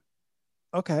comedian.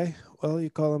 Okay. Well, you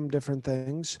call him different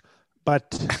things,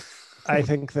 but I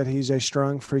think that he's a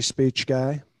strong free speech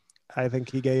guy. I think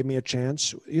he gave me a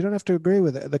chance. You don't have to agree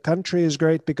with it. The country is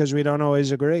great because we don't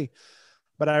always agree.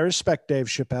 But I respect Dave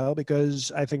Chappelle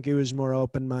because I think he was more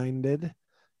open-minded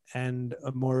and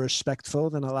more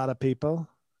respectful than a lot of people.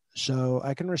 So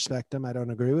I can respect him. I don't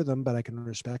agree with him, but I can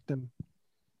respect him.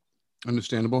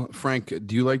 Understandable. Frank,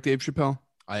 do you like Dave Chappelle?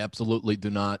 I absolutely do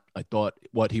not. I thought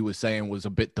what he was saying was a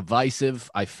bit divisive.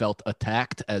 I felt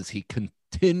attacked as he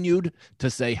continued to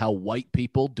say how white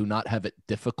people do not have it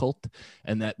difficult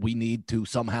and that we need to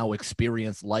somehow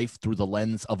experience life through the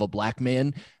lens of a black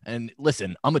man. And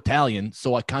listen, I'm Italian,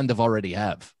 so I kind of already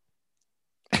have.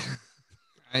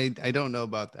 I don't know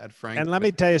about that, Frank. And let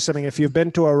me tell you something. If you've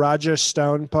been to a Roger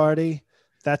Stone party,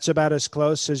 that's about as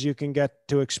close as you can get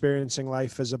to experiencing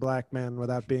life as a black man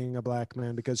without being a black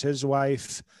man, because his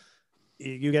wife,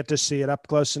 you get to see it up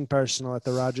close and personal at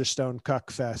the Roger Stone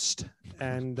Cuck Fest.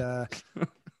 And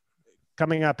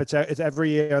coming up, it's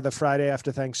every year, the Friday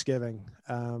after Thanksgiving.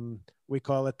 We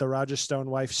call it the Roger Stone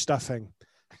wife stuffing.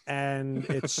 And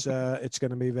it's going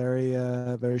to be very,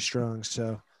 very strong.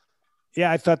 So, yeah,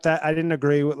 I thought that I didn't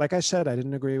agree with, like I said, I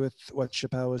didn't agree with what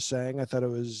Chappelle was saying. I thought it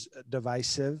was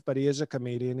divisive, but he is a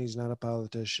comedian. He's not a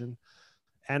politician.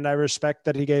 And I respect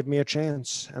that he gave me a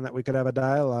chance and that we could have a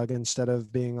dialogue instead of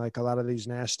being like a lot of these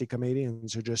nasty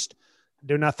comedians who just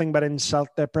do nothing but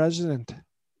insult their president.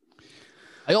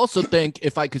 I also think,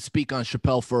 if I could speak on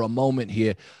Chappelle for a moment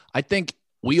here, I think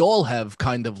we all have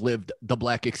kind of lived the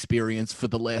black experience for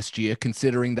the last year,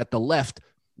 considering that the left,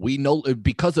 we know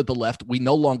because of the left, we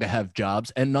no longer have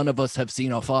jobs and none of us have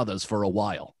seen our fathers for a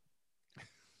while.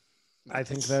 I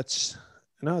think that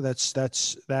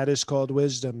is called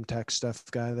wisdom, tech stuff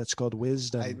guy. That's called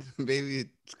wisdom. Maybe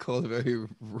it's called a very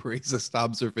racist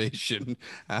observation.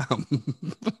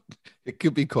 It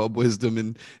could be called wisdom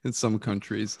in some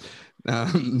countries.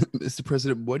 Mr.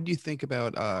 President, what do you think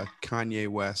about Kanye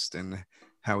West and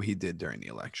how he did during the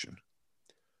election?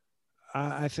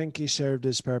 I think he served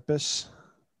his purpose.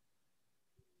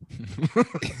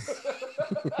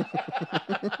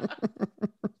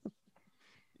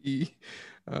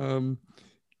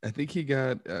 I think he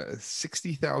got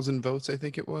 60,000 votes. I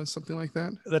think it was something like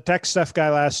that. The tech stuff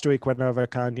guy last week went over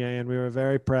Kanye, and we were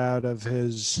very proud of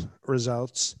his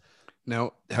results.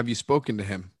 Now, have you spoken to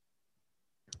him?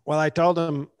 Well, I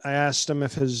asked him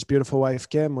if his beautiful wife,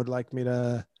 Kim, would like me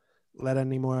to let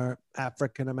any more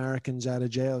African Americans out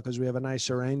of jail, because we have a nice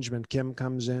arrangement. Kim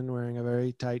comes in wearing a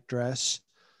very tight dress,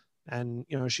 and,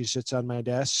 she sits on my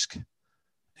desk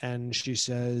and she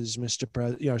says, Mr.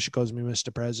 President, she calls me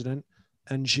Mr. President.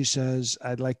 And she says,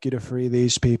 I'd like you to free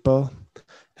these people.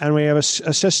 And we have a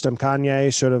system.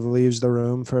 Kanye sort of leaves the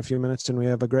room for a few minutes, and we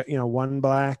have a great, one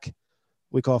black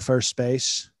we call first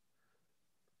base,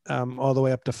 all the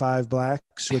way up to 5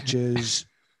 blacks, which is,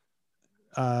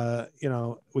 we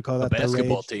call that the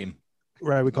basketball Ray, team.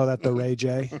 Right. We call that the Ray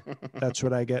J. That's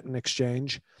what I get in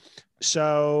exchange.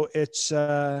 So it's,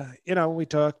 we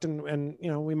talked and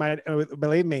we might,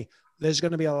 believe me, there's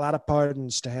going to be a lot of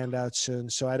pardons to hand out soon.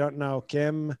 So I don't know.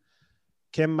 Kim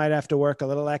might have to work a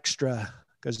little extra,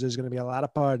 because there's going to be a lot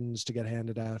of pardons to get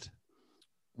handed out.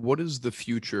 What does the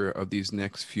future of these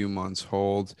next few months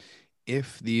hold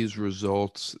if these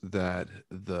results that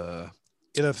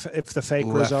if the fake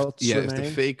results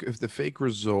remain? if the fake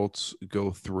results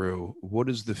go through, what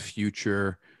is the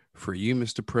future for you,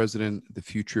 Mr. President? The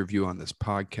future of you on this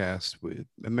podcast?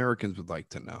 Americans would like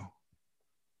to know.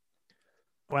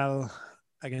 Well,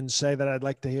 I can say that I'd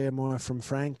like to hear more from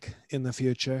Frank in the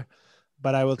future,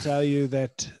 but I will tell you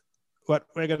that what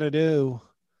we're going to do,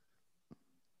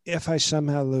 if I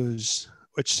somehow lose,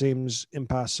 which seems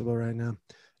impossible right now,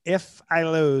 if I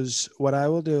lose, what I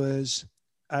will do is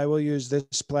I will use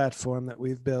this platform that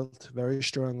we've built very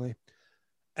strongly,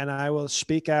 and I will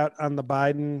speak out on the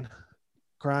Biden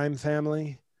crime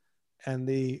family and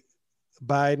the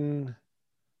Biden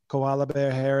Koala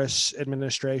Bear Harris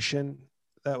administration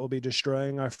that will be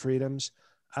destroying our freedoms.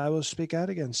 I will speak out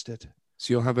against it.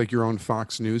 So you'll have like your own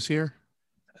Fox News here?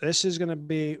 This is going to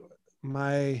be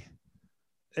like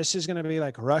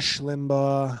Rush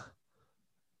Limbaugh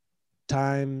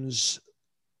times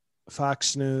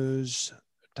Fox News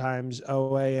times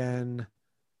OAN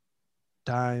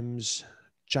times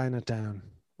Chinatown,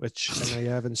 which I know you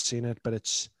haven't seen it, but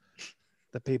it's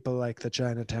the people like the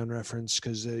Chinatown reference,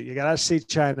 because you got to see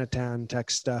Chinatown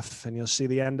tech stuff, and you'll see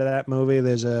the end of that movie.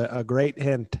 There's a great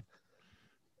hint.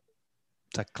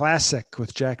 It's a classic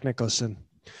with Jack Nicholson.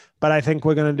 But I think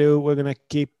we're going to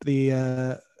keep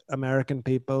the American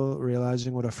people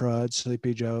realizing what a fraud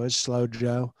Sleepy Joe is, Slow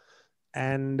Joe.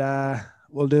 And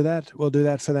we'll do that. We'll do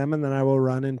that for them, and then I will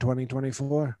run in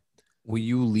 2024. Will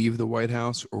you leave the White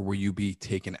House, or will you be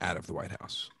taken out of the White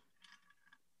House?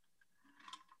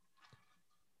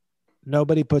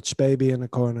 Nobody puts baby in a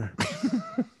corner.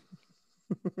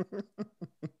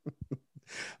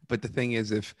 But the thing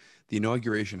is, if the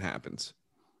inauguration happens,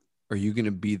 are you going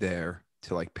to be there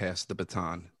to like pass the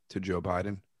baton to Joe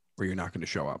Biden, or you're not going to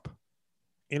show up?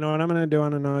 You know what I'm going to do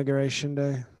on Inauguration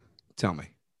Day? Tell me.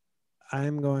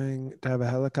 I'm going to have a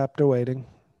helicopter waiting.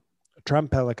 A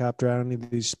Trump helicopter. I don't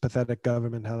need these pathetic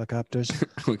government helicopters.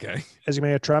 Okay. There's going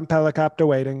to be a Trump helicopter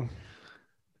waiting.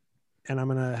 And I'm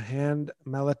going to hand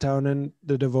Melatonin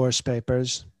the divorce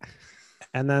papers.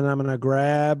 And then I'm going to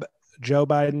grab Joe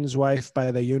Biden's wife by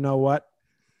the you-know-what,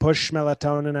 push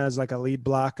Melatonin as like a lead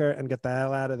blocker, and get the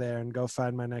hell out of there and go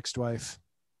find my next wife.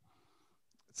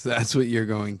 So that's what you're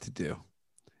going to do.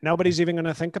 Nobody's even going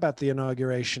to think about the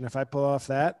inauguration. If I pull off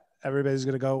that, everybody's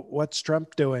going to go, what's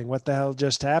Trump doing? What the hell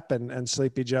just happened? And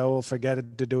Sleepy Joe will forget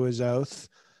to do his oath,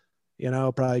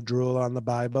 probably drool on the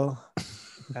Bible.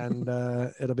 And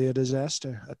it'll be a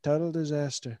disaster, a total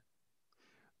disaster.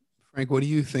 Frank, what do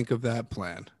you think of that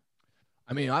plan?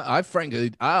 I mean, I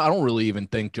frankly, I don't really even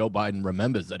think Joe Biden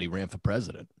remembers that he ran for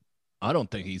president. I don't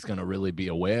think he's going to really be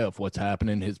aware of what's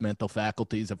happening. His mental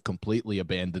faculties have completely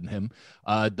abandoned him.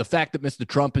 The fact that Mr.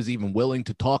 Trump is even willing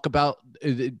to talk about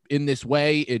it in this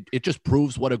way, it just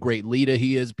proves what a great leader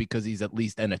he is, because he's at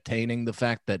least entertaining the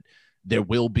fact that there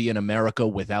will be an America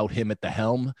without him at the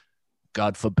helm.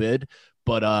 God forbid.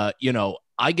 But,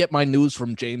 I get my news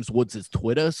from James Woods'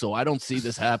 Twitter, so I don't see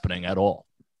this happening at all.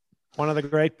 One of the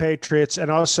great patriots,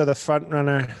 and also the front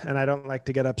runner, and I don't like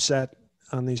to get upset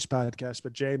on these podcasts,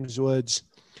 but James Woods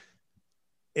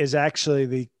is actually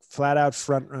the flat out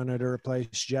front runner to replace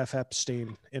Jeff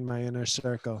Epstein in my inner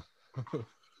circle.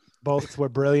 Both were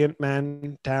brilliant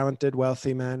men, talented,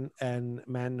 wealthy men, and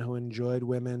men who enjoyed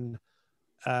women,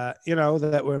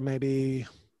 that were maybe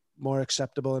more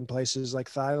acceptable in places like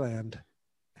Thailand.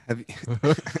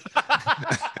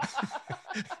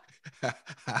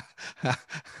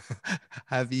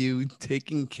 Have you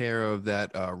taken care of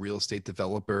that real estate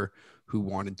developer who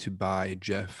wanted to buy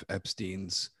Jeff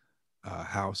Epstein's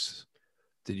house?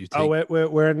 Did you Oh, take?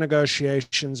 we're in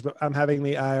negotiations, but I'm having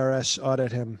the IRS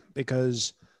audit him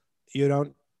because you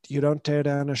don't tear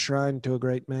down a shrine to a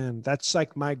great man. That's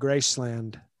like my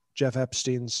Graceland, Jeff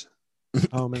Epstein's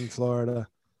home in Florida.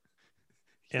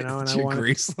 And It's I your want it.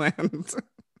 Graceland.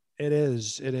 It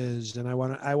is, and I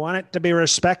want it to be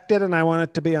respected, and I want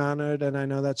it to be honored. And I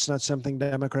know that's not something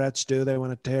Democrats do. They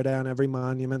want to tear down every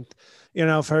monument.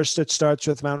 First it starts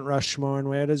with Mount Rushmore, and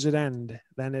where does it end?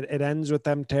 Then it ends with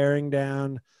them tearing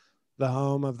down the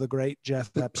home of the great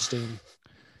Jeff Epstein.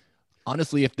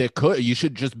 Honestly, if there could, you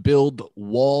should just build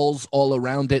walls all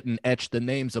around it and etch the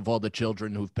names of all the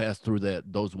children who've passed through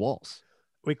those walls.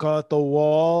 We call it the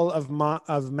wall of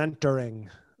mentoring.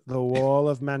 The wall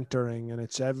of mentoring, and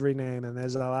it's every name, and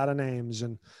there's a lot of names.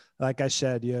 And like I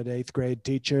said, you had 8th grade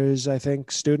teachers, I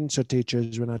think, students or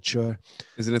teachers, we're not sure.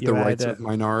 Isn't it the rights of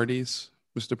minorities,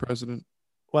 Mr. President?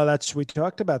 Well, we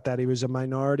talked about that. He was a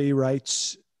minority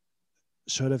rights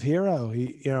sort of hero.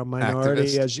 He,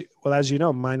 minority, Activist. as you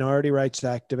know, minority rights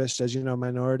activist. As you know,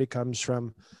 minority comes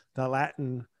from the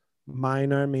Latin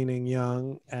minor, meaning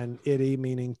young, and itty,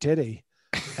 meaning titty.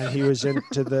 And he was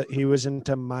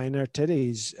into minor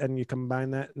titties, and you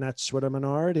combine that, and that's what a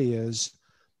minority is.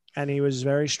 And he was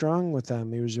very strong with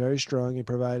them. He was very strong. He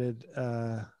provided,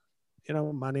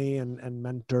 money and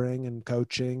mentoring and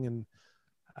coaching, and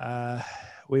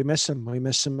we miss him. We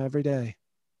miss him every day.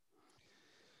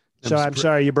 So I'm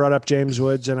sorry you brought up James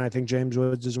Woods, and I think James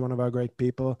Woods is one of our great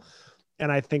people,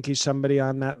 and I think he's somebody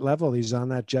on that level. He's on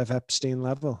that Jeff Epstein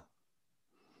level.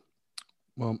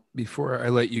 Well, before I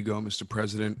let you go, Mr.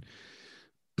 President,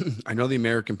 I know the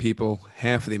American people,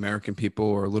 half of the American people,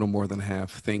 or a little more than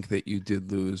half, think that you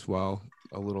did lose, while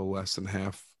a little less than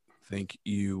half think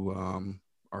you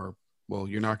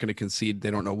you're not going to concede.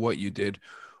 They don't know what you did.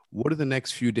 What do the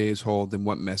next few days hold, and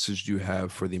what message do you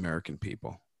have for the American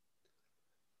people?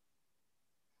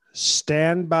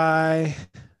 Stand by,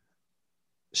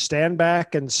 stand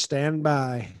back, and stand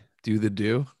by. Do the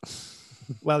do.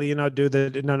 Well,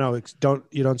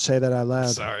 don't say that out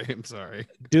loud. I'm sorry.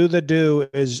 Do the do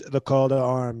is the call to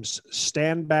arms.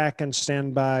 Stand back and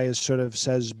stand by is sort of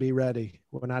says, be ready.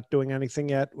 We're not doing anything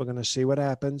yet. We're going to see what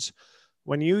happens.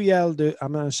 When you yell,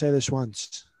 I'm going to say this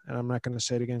once, and I'm not going to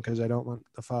say it again because I don't want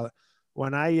the father.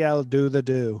 When I yell, do the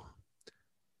do,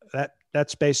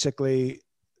 that's basically,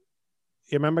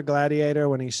 you remember Gladiator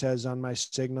when he says, on my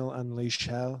signal, unleash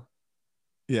hell?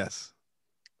 Yes.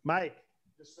 Mike.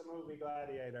 It's the movie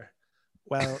Gladiator.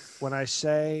 Well, when I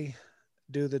say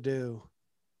do the do,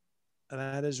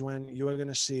 that is when you are going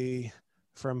to see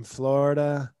from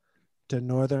Florida to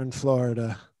northern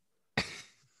Florida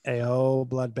a whole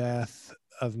bloodbath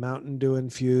of Mountain Dew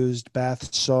infused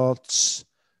bath salts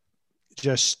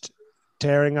just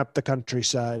tearing up the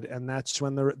countryside. And that's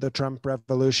when the Trump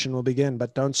revolution will begin.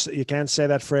 But you can't say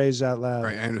that phrase out loud.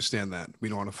 Right. I understand that. We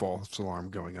don't want a false alarm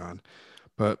going on.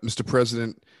 But Mr.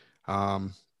 President,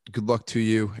 good luck to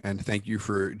you, and thank you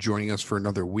for joining us for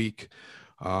another week.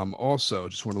 Also,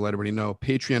 just want to let everybody know,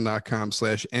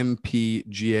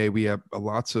 patreon.com/MPGA. We have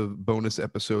lots of bonus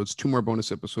episodes, 2 more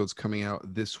bonus episodes coming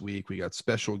out this week. We got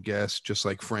special guests, just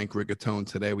like Frank Rigatone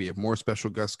today. We have more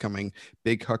special guests coming.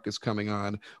 Big Huck is coming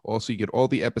on. Also, you get all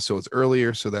the episodes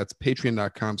earlier. So that's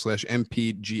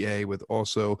patreon.com/MPGA with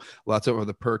also lots of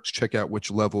other perks. Check out which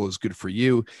level is good for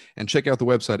you, and check out the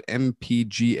website,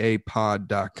 mpgapod.com.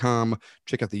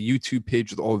 Check out the YouTube page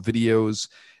with all videos,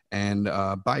 and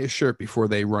buy a shirt before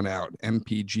they run out,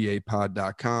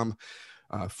 mpgapod.com.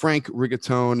 Frank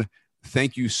Rigatone,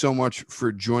 thank you so much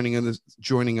for joining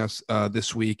us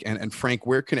this week. And Frank,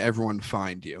 where can everyone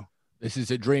find you? This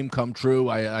is a dream come true.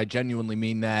 I genuinely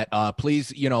mean that.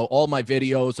 Please, all my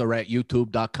videos are at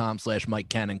youtube.com/Mike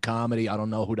Cannon Comedy. I don't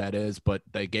know who that is, but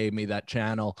they gave me that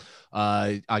channel.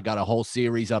 I got a whole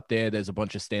series up there. There's a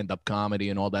bunch of stand-up comedy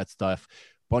and all that stuff.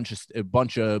 A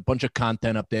bunch of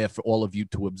content up there for all of you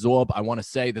to absorb. I want to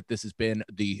say that this has been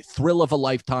the thrill of a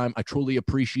lifetime. I truly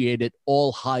appreciate it.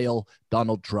 All hail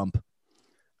Donald Trump.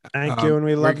 Thank you, and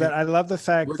we love that. I love the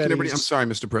fact that I'm sorry,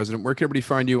 Mr. President. Where can everybody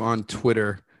find you on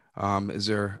Twitter? Is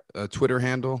there a Twitter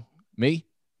handle? Me?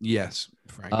 Yes,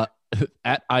 Frank.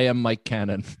 At I am Mike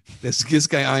Cannon. This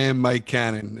guy, I am Mike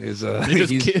Cannon, is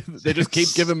they just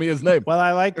keep giving me his name. Well,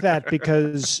 I like that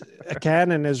because a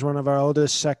cannon is one of our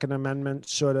oldest Second Amendment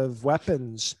sort of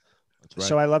weapons. That's right.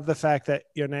 So I love the fact that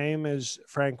your name is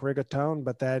Frank Rigatone,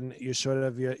 but then you sort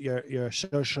of your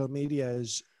social media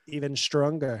is even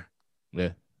stronger. Yeah.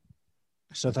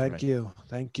 So thank you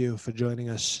for joining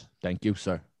us. Thank you,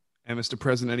 sir. And Mr.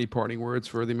 President, any parting words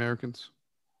for the Americans?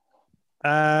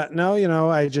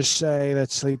 No, I just say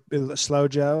let's sleep slow,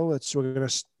 Joe.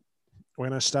 We're We're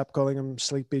going to stop calling him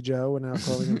Sleepy Joe. We're now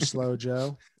calling him Slow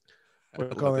Joe. We're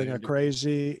calling a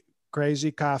crazy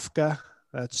Kafka.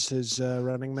 That's his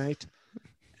running mate.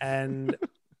 And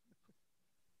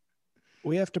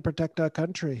we have to protect our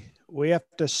country. We have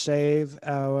to save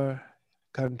our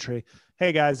country.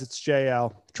 Hey guys, it's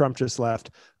JL. Trump just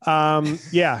left. I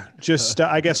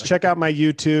guess check out my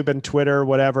YouTube and Twitter,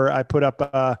 whatever. I put up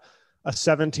a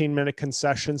 17-minute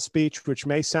concession speech, which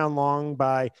may sound long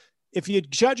if you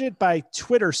judge it by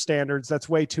Twitter standards, that's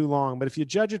way too long. But if you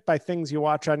judge it by things you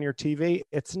watch on your TV,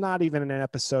 it's not even an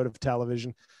episode of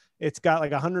television. It's got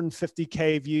like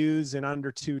 150K views in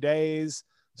under 2 days.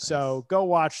 So go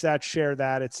watch that, share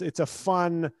that. It's a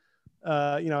fun,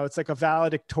 it's like a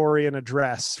valedictorian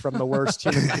address from the worst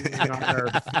human being on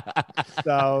earth.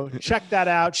 So check that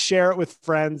out, share it with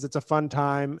friends. It's a fun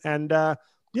time. And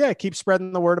keep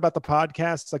spreading the word about the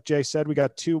podcast. Like Jay said, we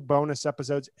got 2 bonus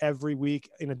episodes every week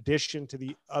in addition to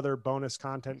the other bonus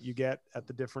content you get at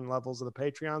the different levels of the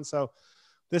Patreon. So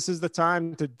this is the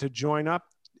time to join up.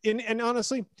 And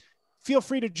honestly, feel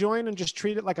free to join and just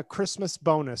treat it like a Christmas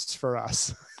bonus for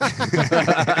us. Hey,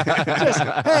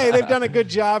 they've done a good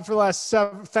job for the last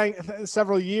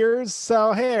several years.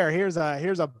 So here's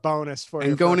a bonus for you.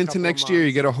 And going into next year,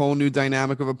 you get a whole new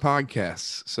dynamic of a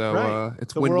podcast. So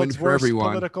it's the win-win for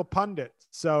everyone. Political pundit.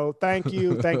 So thank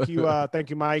you,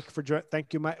 Mike, for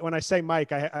thank you, Mike. When I say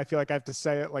Mike, I feel like I have to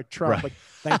say it like Trump. Right.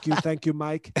 Like thank you,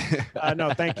 Mike.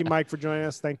 No, thank you, Mike, for joining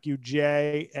us. Thank you,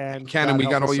 Jay and Cannon. We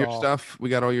got all your stuff. We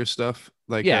got all your stuff.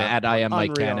 At I am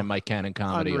Mike Cannon, Mike Cannon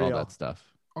comedy, all that stuff.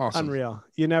 Awesome. Unreal.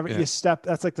 You step.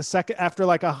 That's like the second after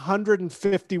like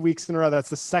 150 weeks in a row. That's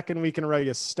the second week in a row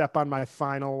you step on my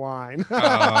final line.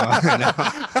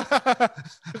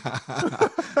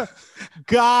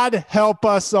 God help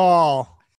us all.